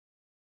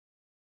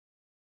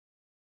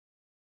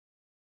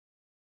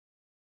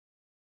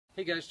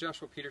Hey guys,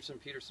 Joshua Peterson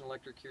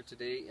Electric here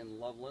today in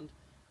Loveland.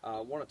 I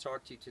want to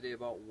talk to you today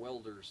about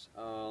welders.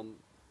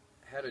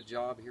 Had a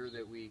job here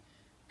that we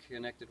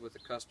connected with a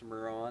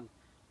customer on.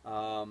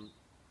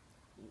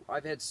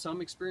 I've had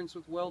some experience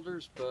with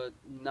welders, but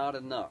not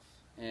enough.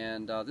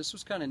 And this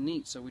was kind of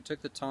neat, so we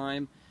took the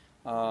time.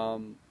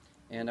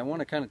 And I want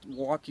to kind of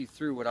walk you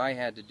through what I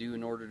had to do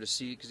in order to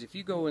see, because if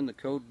you go in the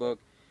code book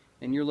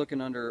and you're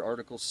looking under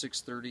Article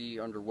 630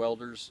 under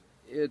welders,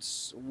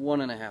 it's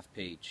 1.5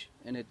 page,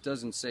 and it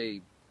doesn't say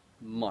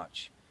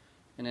much.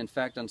 And in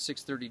fact, on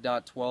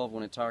 630.12,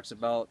 when it talks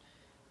about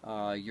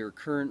your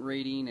current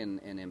rating and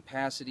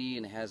ampacity,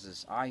 and it has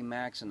this I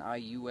max and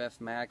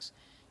IUF max,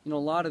 you know, a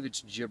lot of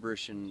it's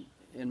gibberish, and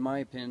in my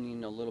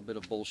opinion, a little bit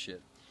of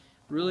bullshit.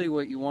 Really,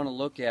 what you want to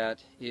look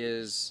at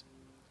is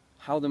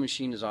how the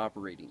machine is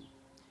operating.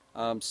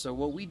 So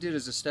what we did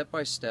is a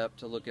step-by-step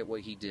to look at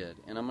what he did,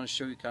 and I'm going to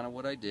show you kind of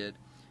what I did.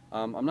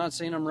 I'm not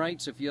saying I'm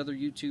right, so if you other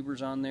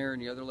YouTubers on there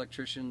and the other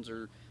electricians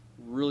are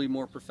really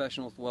more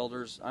professional with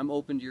welders, I'm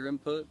open to your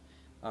input.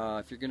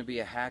 If you're going to be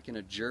a hack and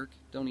a jerk,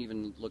 don't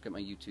even look at my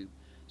YouTube.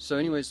 So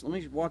anyways, let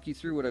me walk you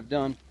through what I've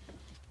done.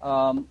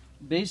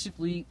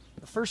 Basically,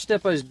 the first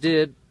step I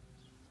did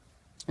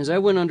is I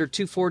went under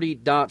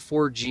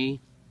 240.4G.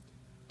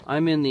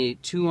 I'm in the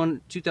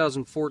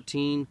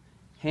 2014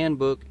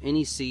 Handbook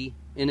NEC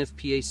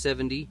NFPA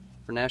 70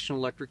 for National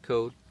Electric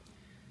Code.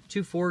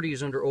 240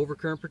 is under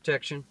overcurrent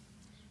protection.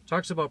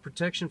 Talks about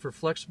protection for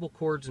flexible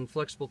cords and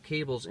flexible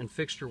cables and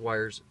fixture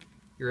wires.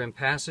 Your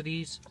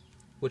ampacities,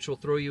 which will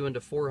throw you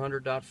into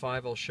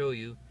 400.5, I'll show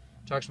you.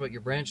 Talks about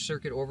your branch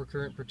circuit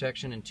overcurrent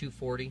protection in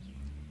 240.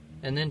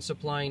 And then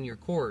supplying your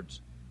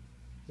cords.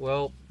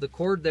 Well, the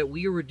cord that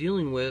we were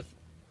dealing with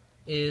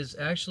is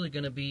actually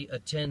going to be a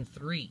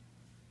 10.3.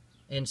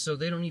 And so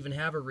they don't even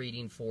have a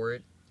rating for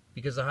it,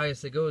 because the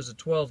highest they go is a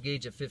 12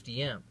 gauge at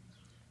 50 amp.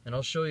 And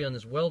I'll show you on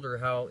this welder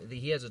how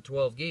he has a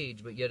 12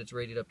 gauge, but yet it's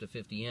rated up to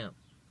 50 amp.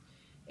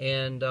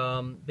 And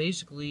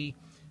basically,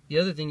 the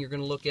other thing you're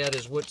going to look at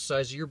is what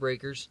size of your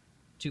breakers.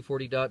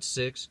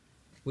 240.6.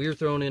 We are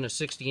throwing in a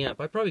 60 amp.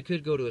 I probably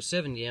could go to a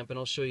 70 amp, and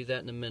I'll show you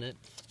that in a minute.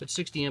 But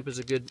 60 amp is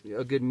a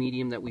good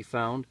medium that we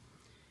found.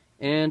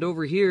 And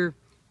over here,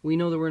 we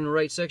know that we're in the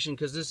right section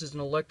because this is an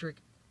electric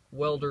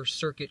welder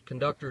circuit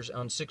conductors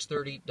on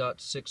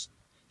 630.6,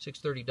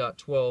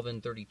 630.12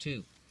 and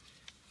 32.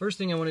 First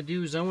thing I want to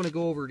do is I want to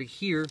go over to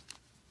here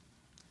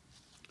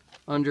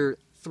under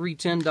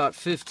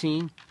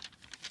 310.15,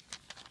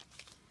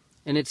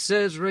 and it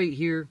says right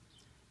here,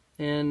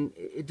 and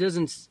it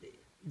doesn't,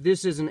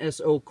 this is an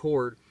SO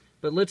cord,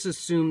 but let's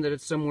assume that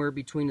it's somewhere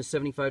between the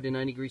 75 to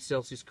 90 degrees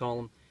Celsius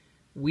column.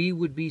 We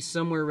would be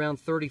somewhere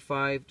around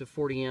 35 to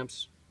 40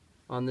 amps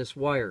on this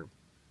wire.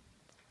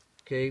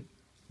 Okay,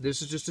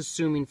 this is just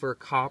assuming for a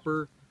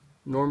copper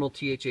normal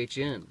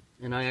THHN,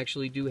 and I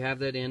actually do have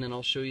that in, and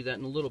I'll show you that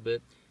in a little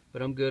bit.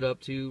 But I'm good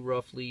up to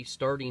roughly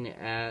starting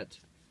at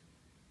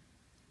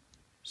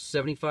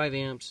 75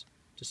 amps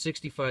to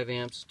 65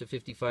 amps to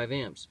 55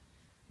 amps.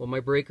 Well, my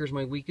breaker's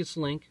my weakest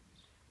link.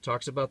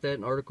 Talks about that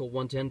in Article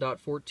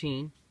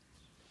 110.14.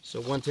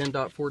 So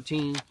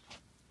 110.14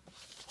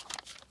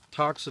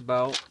 talks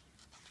about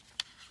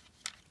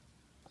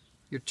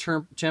your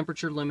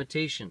temperature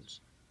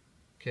limitations.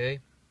 Okay?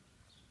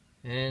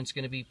 And it's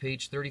going to be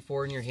page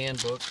 34 in your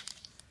handbook.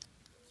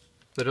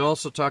 But it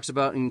also talks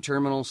about in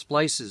terminal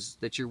splices,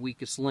 that's your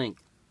weakest link.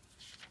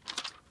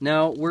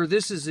 Now, where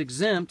this is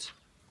exempt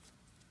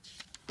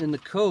in the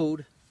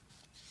code,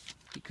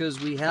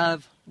 because we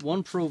have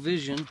one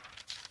provision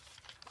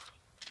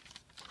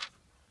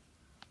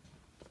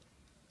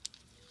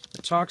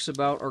that talks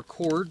about our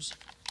cords.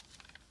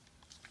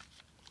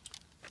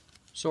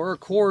 So our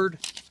cord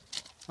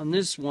on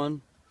this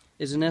one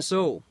is an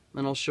SO,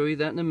 and I'll show you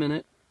that in a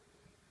minute.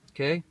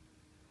 Okay?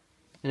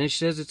 And it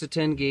says it's a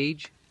 10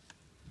 gauge.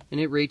 And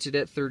it rates it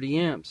at 30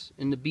 amps.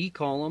 In the B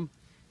column,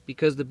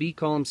 because the B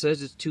column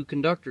says it's 2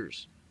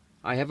 conductors,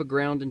 I have a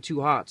ground and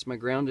 2 hots. My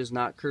ground is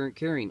not current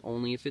carrying,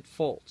 only if it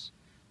faults.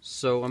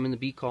 So I'm in the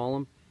B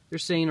column. They're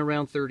saying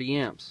around 30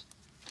 amps.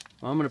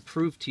 Well, I'm going to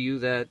prove to you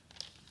that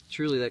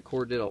truly that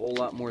cord did a whole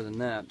lot more than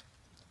that.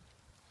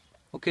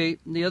 Okay,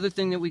 the other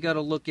thing that we got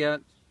to look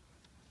at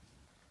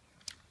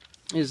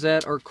is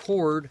that our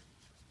cord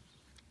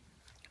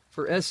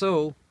for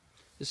SO,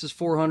 this is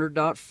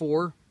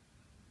 400.4.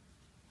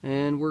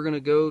 And we're going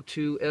to go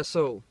to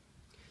SO.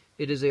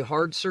 It is a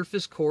hard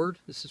surface cord.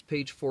 This is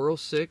page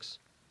 406.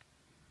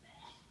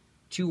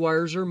 2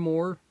 wires or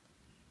more,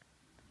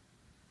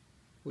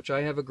 which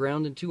I have a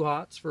ground and 2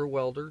 hots for a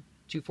welder.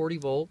 240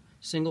 volt,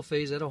 single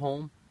phase at a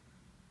home.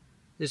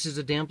 This is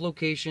a damp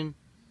location,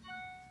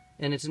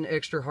 and it's an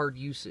extra hard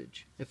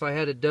usage. If I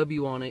had a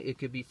W on it, it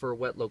could be for a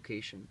wet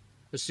location,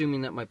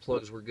 assuming that my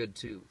plugs were good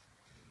too.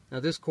 Now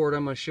this cord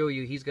I'm going to show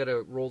you, he's got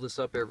to roll this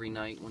up every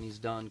night when he's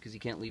done because he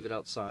can't leave it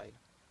outside.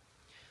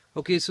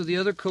 Okay, so the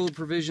other code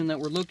provision that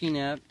we're looking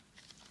at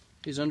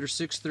is under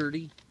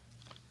 630.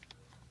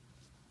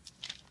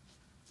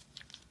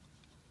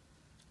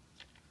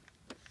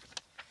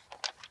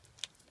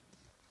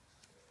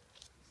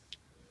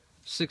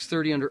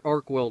 630 under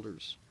arc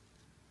welders.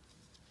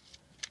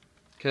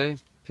 Okay,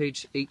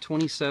 page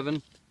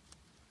 827.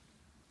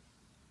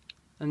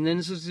 And then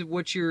this is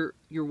what your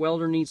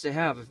welder needs to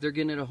have. If they're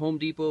getting at a Home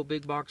Depot,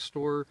 big box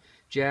store,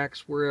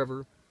 Jack's,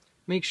 wherever,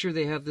 make sure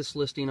they have this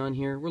listing on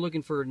here. We're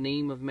looking for a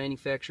name of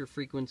manufacturer,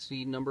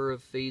 frequency, number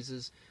of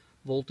phases,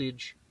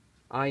 voltage,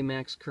 I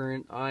max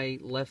current, I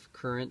left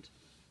current,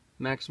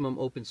 maximum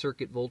open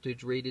circuit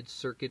voltage, rated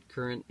circuit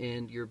current,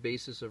 and your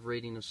basis of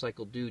rating of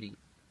cycle duty.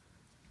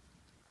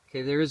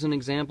 Okay, there is an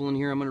example in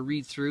here I'm going to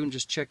read through and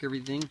just check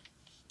everything.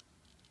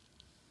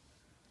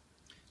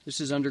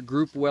 This is under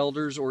group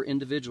welders or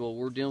individual.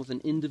 We're dealing with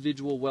an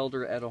individual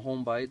welder at a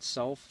home by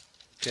itself.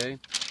 Okay.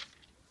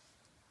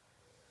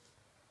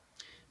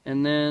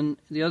 And then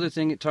the other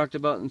thing it talked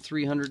about in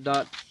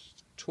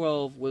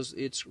 300.12 was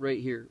it's right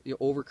here, the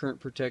overcurrent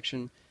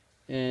protection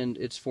and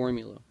its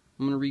formula.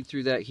 I'm going to read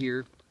through that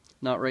here,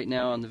 not right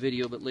now on the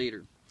video, but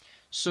later.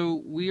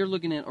 So we are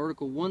looking at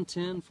Article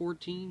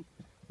 110.14.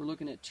 We're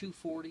looking at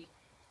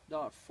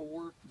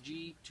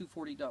 240.4G,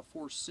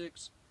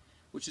 240.46,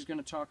 which is going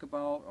to talk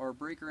about our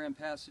breaker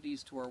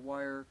ampacities to our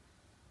wire,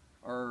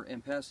 our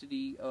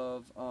ampacity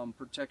of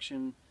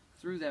protection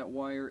through that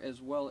wire,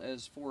 as well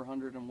as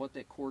 400 and what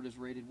that cord is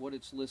rated, what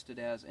it's listed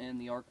as, and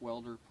the arc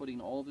welder,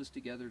 putting all this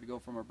together to go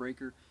from a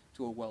breaker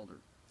to a welder.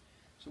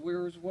 So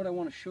here's what I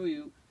want to show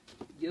you.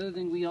 The other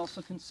thing we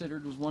also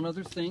considered was one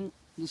other thing.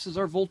 This is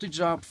our voltage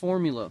drop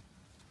formula.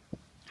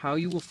 How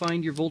you will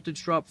find your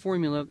voltage drop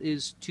formula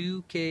is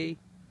 2K,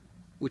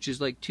 which is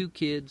like 2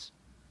 kids,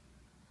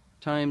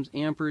 times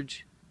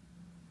amperage,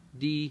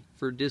 D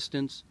for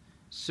distance,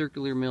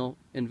 circular mil,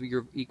 and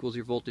equals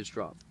your voltage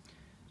drop.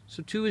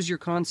 So 2 is your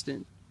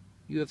constant.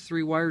 You have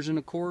 3 wires in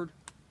a cord.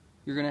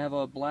 You're going to have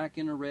a black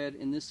and a red,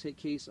 in this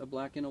case a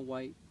black and a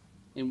white.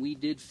 And we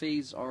did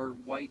phase our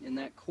white in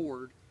that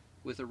cord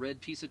with a red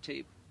piece of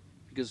tape,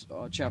 because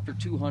chapter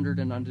 200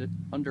 and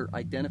under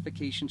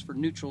identifications for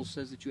neutrals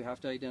says that you have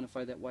to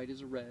identify that white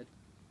as a red.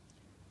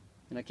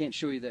 And I can't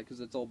show you that because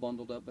it's all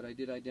bundled up, but I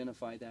did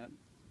identify that.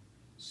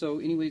 So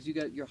anyways, you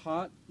got your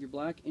hot, your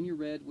black, and your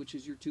red, which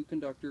is your 2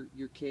 conductor,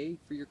 your K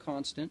for your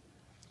constant.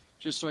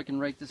 Just so I can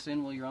write this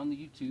in while you're on the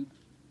YouTube.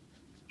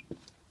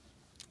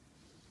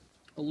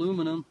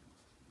 Aluminum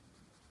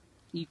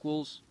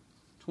equals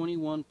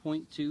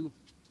 21.2,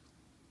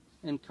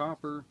 and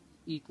copper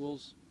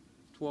equals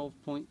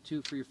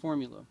 12.2 for your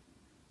formula.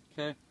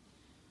 Okay?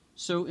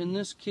 So in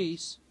this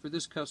case, for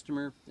this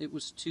customer, it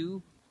was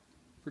 2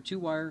 for 2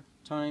 wire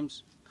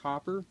times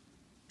copper,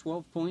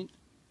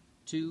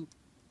 12.2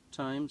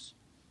 times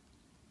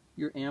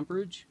your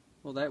amperage.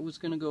 Well, that was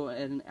going to go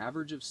at an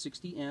average of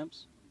 60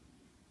 amps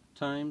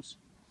times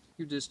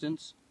your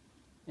distance.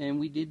 And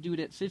we did do it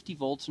at 50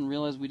 volts and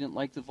realized we didn't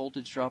like the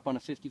voltage drop on a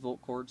 50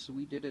 volt cord, so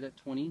we did it at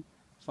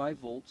 25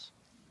 volts,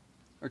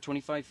 or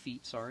 25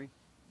 feet, sorry.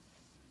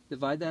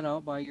 Divide that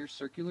out by your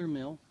circular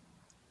mil,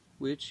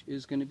 which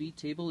is going to be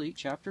Table 8,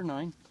 Chapter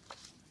 9.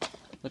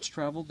 Let's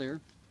travel there.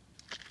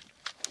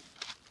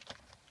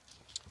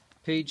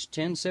 Page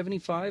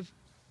 1075.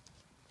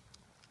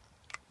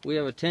 We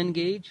have a 10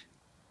 gauge.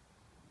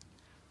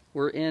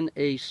 We're in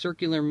a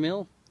circular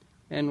mil,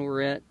 and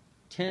we're at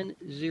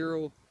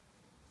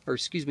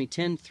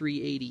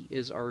 10380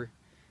 is our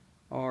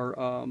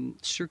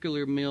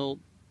circular mil.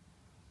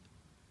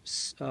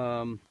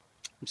 I'm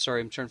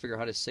sorry, I'm trying to figure out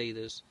how to say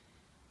this.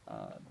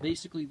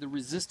 Basically, the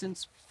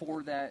resistance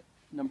for that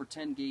number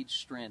 10 gauge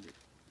stranded.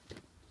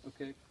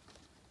 Okay,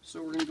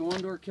 so we're going to go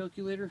onto our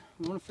calculator.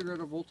 We want to figure out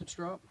our voltage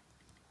drop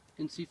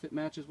and see if it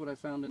matches what I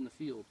found in the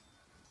field.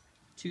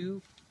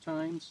 2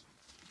 times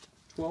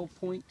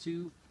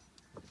 12.2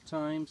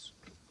 times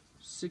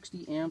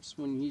 60 amps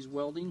when he's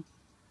welding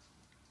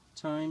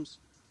times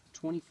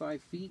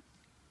 25 feet,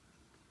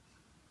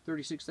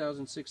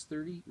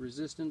 36,630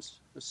 resistance,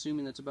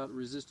 assuming that's about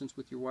resistance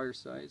with your wire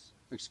size,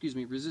 or excuse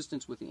me,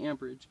 resistance with the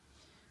amperage,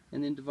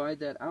 and then divide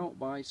that out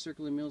by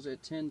circular mils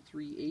at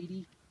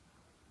 10,380.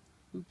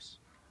 Oops.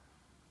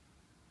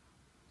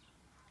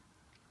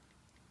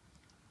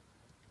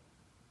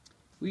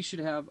 We should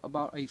have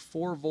about a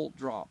 4 volt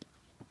drop.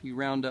 You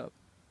round up.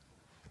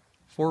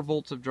 4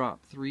 volts of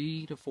drop,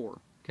 3 to 4,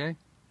 okay?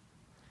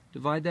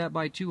 Divide that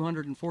by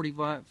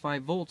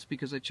 245 volts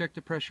because I checked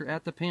the pressure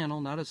at the panel,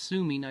 not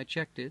assuming I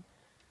checked it.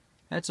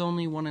 That's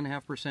only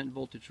 1.5%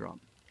 voltage drop.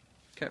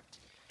 Okay,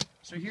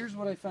 so here's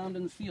what I found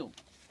in the field.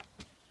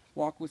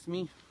 Walk with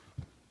me.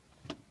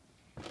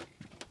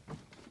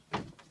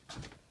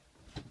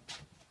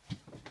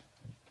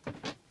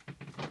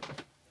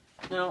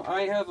 Now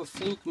I have a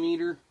fluke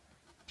meter.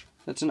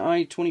 That's an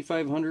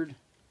i2500.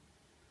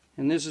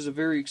 And this is a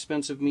very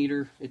expensive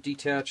meter. It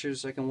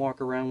detaches. I can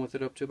walk around with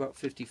it up to about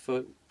 50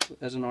 foot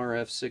as an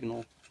RF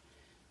signal.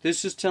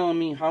 This is telling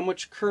me how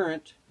much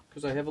current,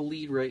 because I have a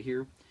lead right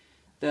here,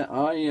 that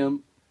I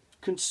am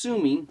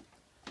consuming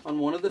on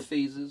one of the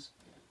phases,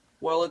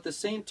 while at the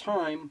same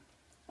time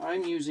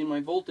I'm using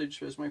my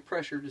voltage as my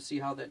pressure to see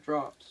how that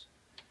drops.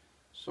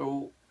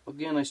 So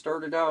again, I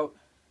started out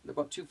at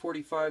about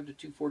 245 to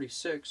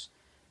 246,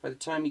 By the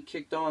time he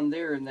kicked on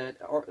there and that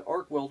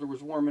arc welder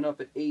was warming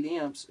up at 8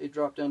 amps, it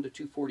dropped down to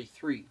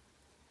 243.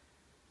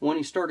 When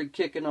he started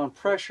kicking on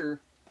pressure,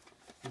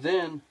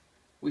 then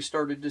we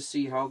started to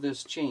see how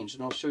this changed.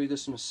 And I'll show you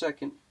this in a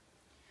second.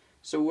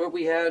 So what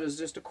we had is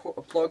just a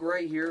plug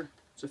right here.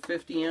 It's a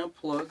 50 amp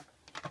plug.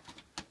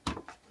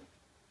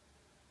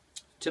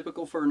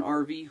 Typical for an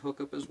RV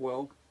hookup as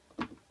well.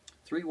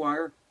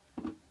 3-wire.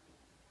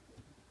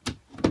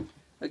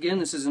 Again,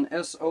 this is an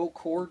SO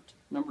cord,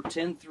 number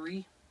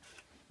 10-3.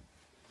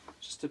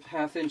 Just a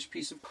 1/2 inch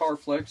piece of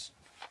Carflex.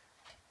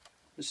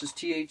 This is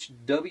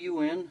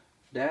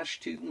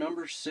THWN-2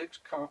 number 6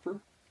 copper.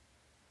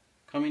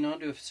 Coming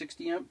onto a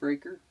 60 amp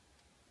breaker.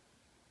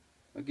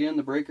 Again,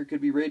 the breaker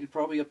could be rated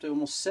probably up to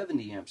almost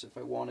 70 amps if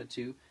I wanted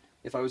to,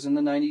 if I was in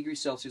the 90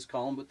 degrees Celsius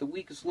column, but the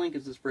weakest link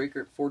is this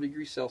breaker at 4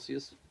 degrees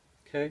Celsius.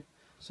 Okay,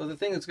 so the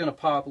thing that's going to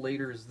pop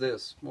later is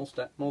this, most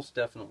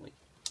definitely.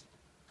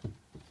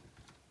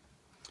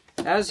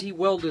 As he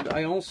welded,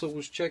 I also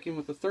was checking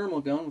with the thermal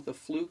gun with a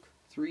Fluke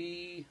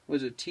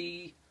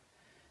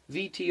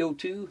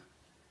VTO2.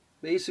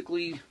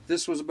 Basically,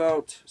 this was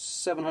about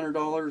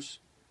 $700,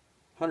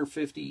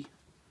 $150,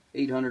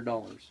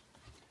 $800.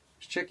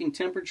 Just checking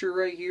temperature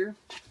right here.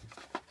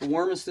 The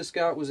warmest this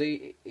got was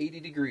 80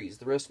 degrees.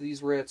 The rest of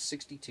these were at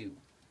 62.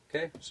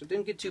 Okay, so it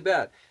didn't get too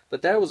bad.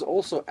 But that was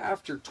also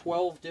after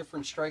 12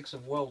 different strikes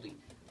of welding.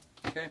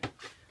 Okay,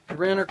 I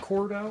ran our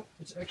cord out.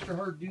 It's extra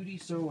hard duty,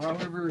 so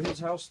however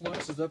his house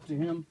looks is up to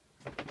him.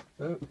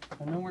 I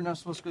know we're not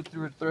supposed to go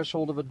through a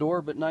threshold of a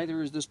door, but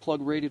neither is this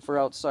plug rated for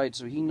outside,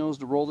 so he knows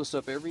to roll this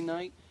up every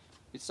night.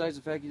 Besides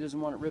the fact he doesn't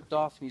want it ripped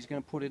off, and he's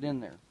going to put it in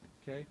there.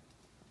 Okay,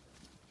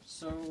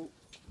 so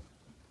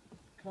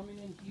coming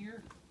in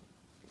here,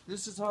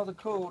 this is how the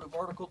code of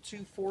Article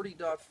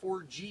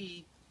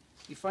 240.4G,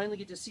 you finally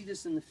get to see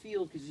this in the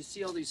field, because you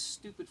see all these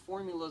stupid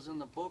formulas in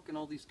the book and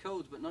all these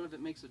codes, but none of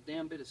it makes a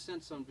damn bit of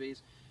sense some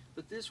days.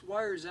 But this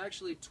wire is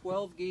actually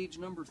 12 gauge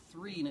number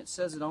 3, and it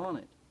says it on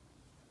it.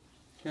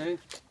 Okay,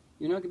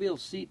 you're not going to be able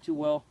to see it too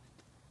well,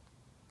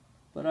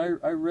 but I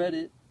read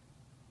it.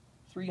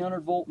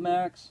 300 volt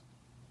max,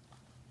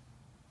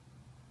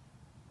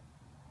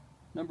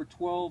 number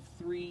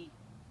 12.3,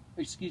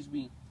 excuse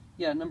me,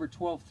 yeah, number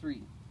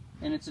 12.3,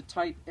 and it's a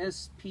type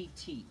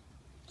SPT,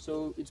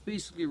 so it's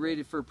basically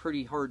rated for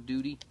pretty hard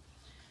duty.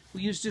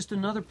 We use just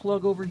another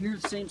plug over here,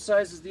 the same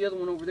size as the other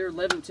one over there,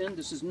 1110.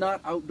 This is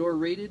not outdoor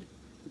rated.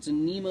 It's a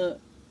NEMA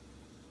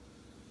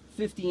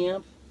 50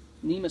 amp,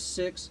 NEMA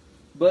 6.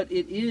 But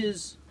it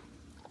is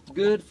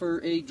good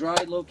for a dry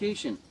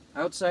location.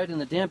 Outside in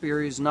the damp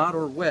area is not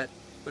or wet.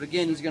 But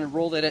again, he's going to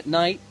roll that at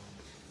night.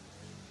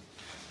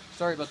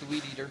 Sorry about the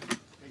weed eater.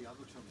 Hey, I'll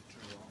go tell him to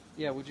turn it off.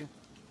 Yeah, would you?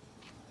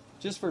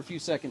 Just for a few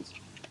seconds.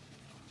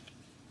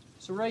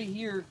 So right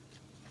here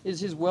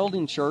is his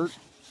welding chart.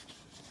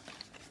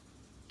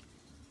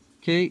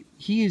 Okay,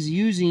 he is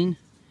using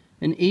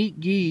an 8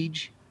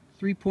 gauge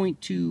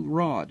 3.2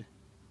 rod.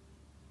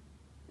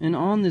 And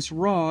on this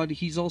rod,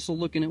 he's also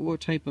looking at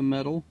what type of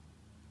metal.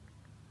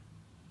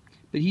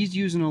 But he's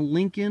using a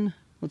Lincoln.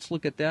 Let's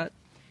look at that.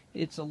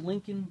 It's a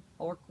Lincoln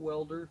arc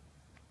welder.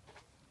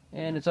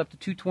 And it's up to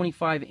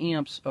 225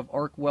 amps of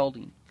arc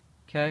welding.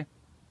 Okay.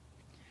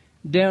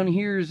 Down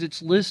here is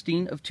its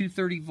listing of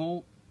 230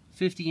 volt,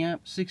 50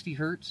 amp, 60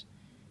 hertz.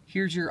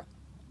 Here's your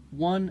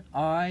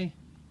 1I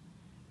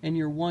and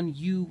your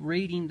 1U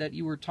rating that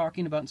you were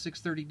talking about in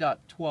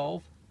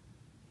 630.12.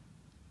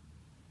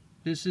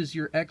 This is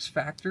your X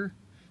factor.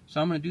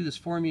 So I'm going to do this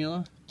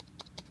formula.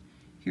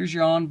 Here's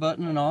your on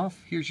button and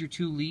off. Here's your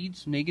 2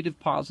 leads, negative,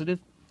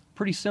 positive.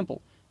 Pretty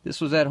simple. This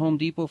was at Home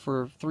Depot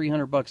for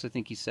 300 bucks, I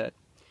think he said.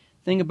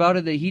 Thing about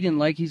it that he didn't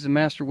like, he's a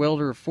master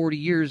welder of 40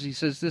 years. He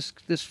says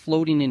this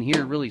floating in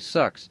here really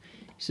sucks.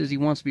 He says he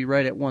wants to be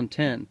right at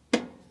 110.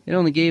 It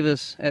only gave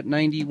us at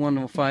 90,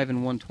 105, and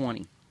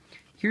 120.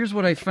 Here's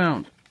what I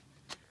found.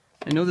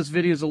 I know this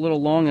video is a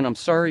little long, and I'm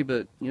sorry,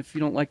 but if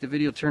you don't like the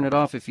video, turn it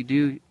off. If you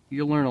do,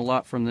 you'll learn a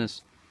lot from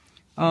this.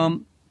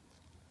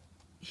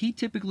 He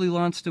typically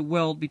wants to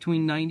weld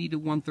between 90 to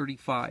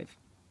 135.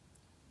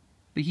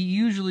 But he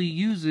usually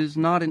uses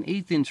not an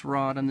 1/8 inch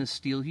rod on this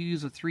steel, he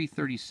uses a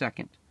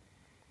 3/32.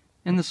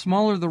 And the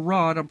smaller the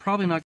rod, I'm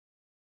probably not